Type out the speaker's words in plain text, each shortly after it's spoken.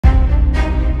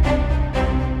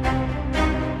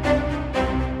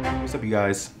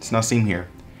guys? It's Nasim here.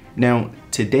 Now,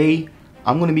 today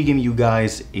I'm going to be giving you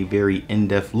guys a very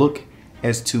in-depth look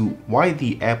as to why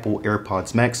the Apple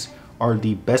Airpods Max are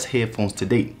the best headphones to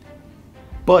date,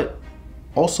 but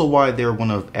also why they're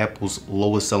one of Apple's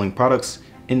lowest selling products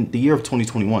in the year of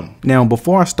 2021. Now,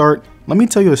 before I start, let me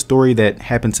tell you a story that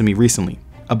happened to me recently.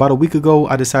 About a week ago,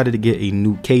 I decided to get a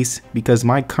new case because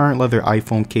my current leather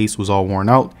iPhone case was all worn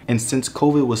out, and since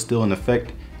COVID was still in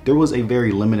effect, there was a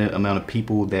very limited amount of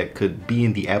people that could be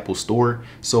in the Apple store,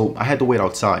 so I had to wait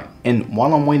outside. And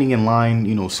while I'm waiting in line,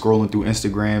 scrolling through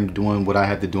Instagram, doing what I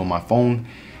had to do on my phone,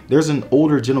 there's an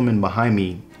older gentleman behind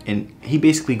me, and he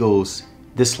basically goes,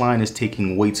 "This line is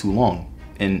taking way too long."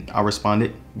 And I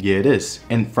responded, "Yeah, it is."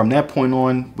 And from that point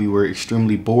on, we were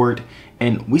extremely bored,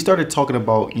 and we started talking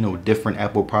about, different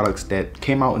Apple products that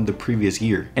came out in the previous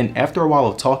year. And after a while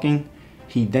of talking,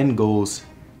 he then goes,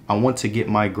 "I want to get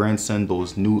my grandson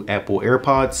those new Apple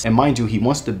AirPods." And mind you, he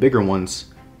wants the bigger ones,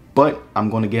 but I'm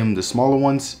going to get him the smaller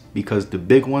ones because the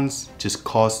big ones just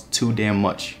cost too damn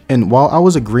much. And while I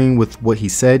was agreeing with what he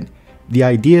said, the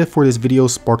idea for this video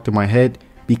sparked in my head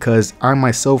because I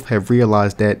myself have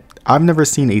realized that I've never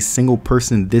seen a single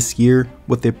person this year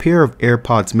with a pair of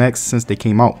Airpods Max since they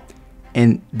came out.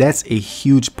 And that's a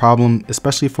huge problem,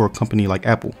 especially for a company like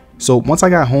Apple. So once I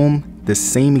got home, the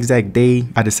same exact day,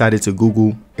 I decided to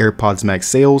Google Airpods Max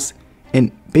sales,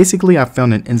 and basically I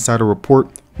found an insider report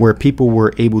where people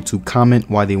were able to comment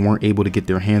why they weren't able to get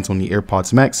their hands on the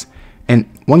Airpods Max. And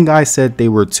one guy said they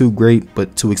were too great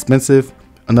but too expensive.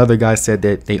 Another guy said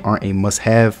that they aren't a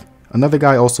must-have. Another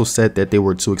guy also said that they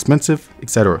were too expensive,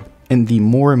 etc. And the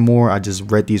more and more I just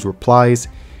read these replies,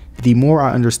 the more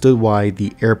I understood why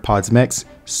the Airpods Max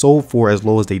sold for as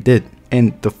low as they did.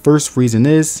 And the first reason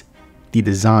is the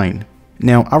design.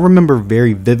 Now, I remember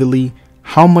very vividly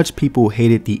how much people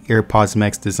hated the Airpods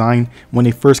Max design when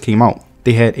they first came out.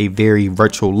 They had a very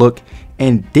retro look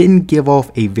and didn't give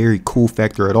off a very cool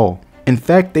factor at all. In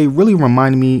fact, they really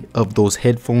remind me of those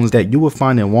headphones that you would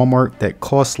find in Walmart that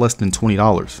cost less than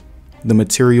 $20. The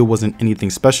material wasn't anything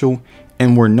special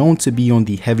and were known to be on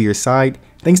the heavier side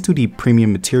thanks to the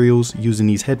premium materials used in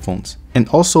these headphones. And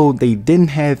also, they didn't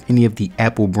have any of the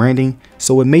Apple branding,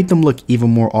 so it made them look even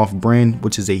more off-brand,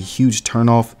 which is a huge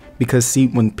turnoff because see,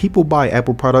 when people buy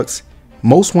Apple products,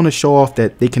 most want to show off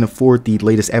that they can afford the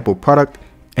latest Apple product,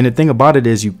 and the thing about it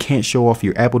is you can't show off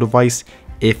your Apple device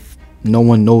if no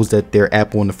one knows that they're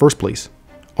Apple in the first place.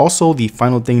 Also, the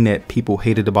final thing that people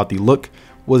hated about the look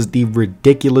was the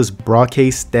ridiculous bra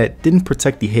case that didn't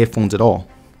protect the headphones at all,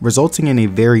 resulting in a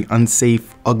very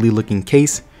unsafe, ugly looking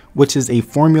case, which is a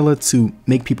formula to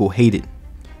make people hate it.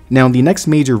 Now, the next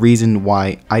major reason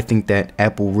why I think that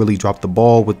Apple really dropped the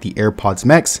ball with the Airpods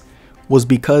Max was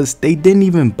because they didn't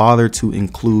even bother to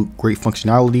include great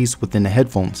functionalities within the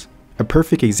headphones. A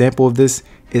perfect example of this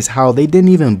is how they didn't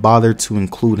even bother to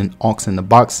include an aux in the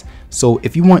box, so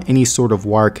if you want any sort of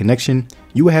wire connection,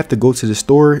 you would have to go to the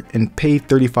store and pay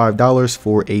 $35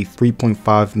 for a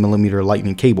 3.5mm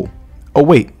lightning cable. Oh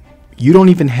wait, you don't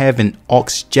even have an aux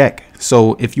jack,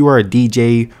 so if you are a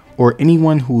DJ or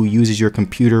anyone who uses your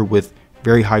computer with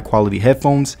very high quality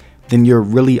headphones, then you're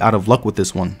really out of luck with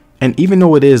this one. And even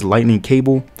though it is lightning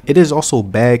cable, it is also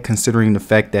bad considering the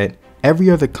fact that every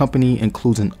other company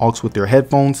includes an aux with their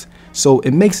headphones, so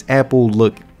it makes Apple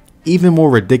look even more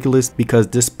ridiculous because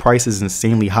this price is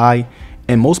insanely high,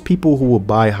 and most people who will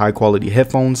buy high quality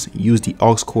headphones use the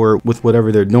aux cord with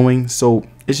whatever they're doing, so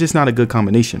it's just not a good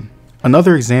combination.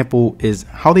 Another example is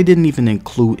how they didn't even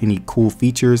include any cool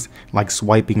features like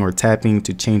swiping or tapping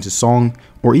to change the song,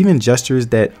 or even gestures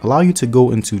that allow you to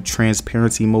go into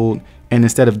transparency mode, and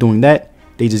instead of doing that,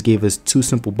 they just gave us two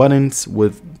simple buttons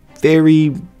with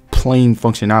very plain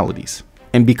functionalities.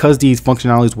 And because these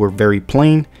functionalities were very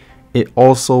plain, it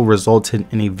also resulted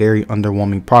in a very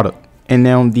underwhelming product. And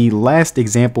now the last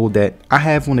example that I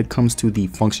have when it comes to the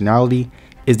functionality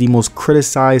is the most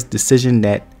criticized decision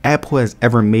that Apple has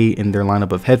ever made in their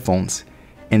lineup of headphones,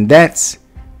 and that's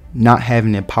not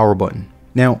having a power button.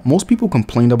 Now, most people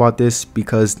complained about this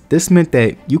because this meant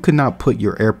that you could not put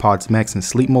your Airpods Max in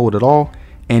sleep mode at all,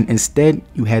 and instead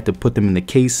you had to put them in the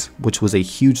case, which was a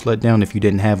huge letdown if you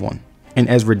didn't have one. And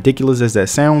as ridiculous as that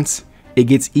sounds, it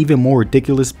gets even more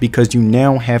ridiculous because you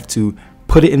now have to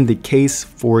put it in the case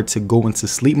for it to go into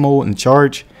sleep mode and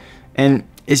charge, and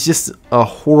it's just a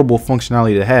horrible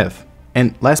functionality to have.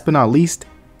 And last but not least,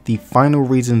 the final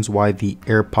reasons why the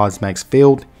Airpods Max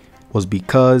failed was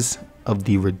because of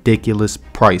the ridiculous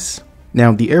price.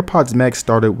 Now, the Airpods Max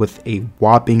started with a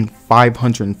whopping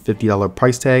 $550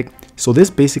 price tag, So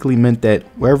this basically meant that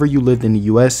wherever you lived in the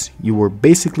US, you were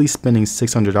basically spending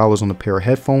 $600 on a pair of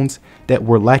headphones that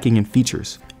were lacking in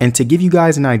features. And to give you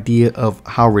guys an idea of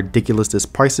how ridiculous this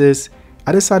price is,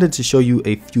 I decided to show you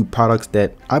a few products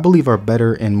that I believe are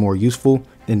better and more useful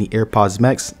than the Airpods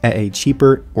Max at a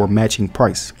cheaper or matching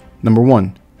price. Number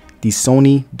 1, the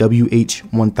Sony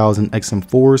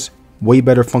WH-1000XM4s, way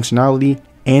better functionality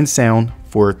and sound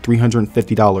for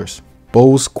 $350.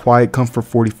 Bose Quiet Comfort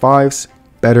 45s,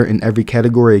 better in every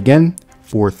category again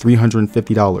for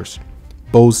 $350.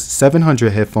 Bose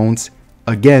 700 headphones,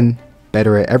 again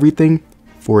better at everything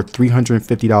for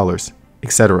 $350,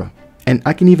 etc. And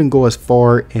I can even go as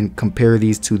far and compare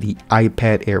these to the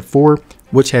iPad Air 4,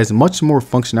 which has much more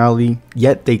functionality,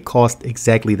 yet they cost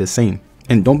exactly the same.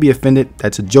 And don't be offended,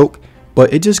 that's a joke,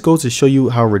 but it just goes to show you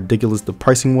how ridiculous the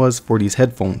pricing was for these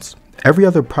headphones. Every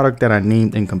other product that I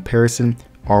named in comparison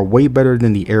are way better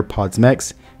than the Airpods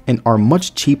Max and are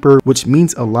much cheaper, which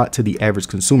means a lot to the average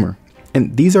consumer.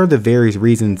 And these are the various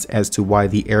reasons as to why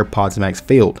the Airpods Max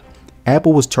failed.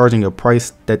 Apple was charging a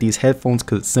price that these headphones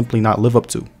could simply not live up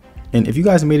to. And if you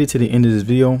guys made it to the end of this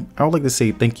video, I would like to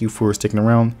say thank you for sticking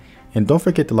around. And don't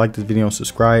forget to like this video and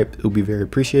subscribe, it will be very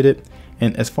appreciated.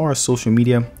 And as far as social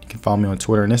media, you can follow me on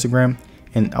Twitter and Instagram.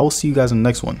 And I will see you guys in the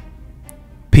next one.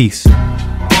 Peace.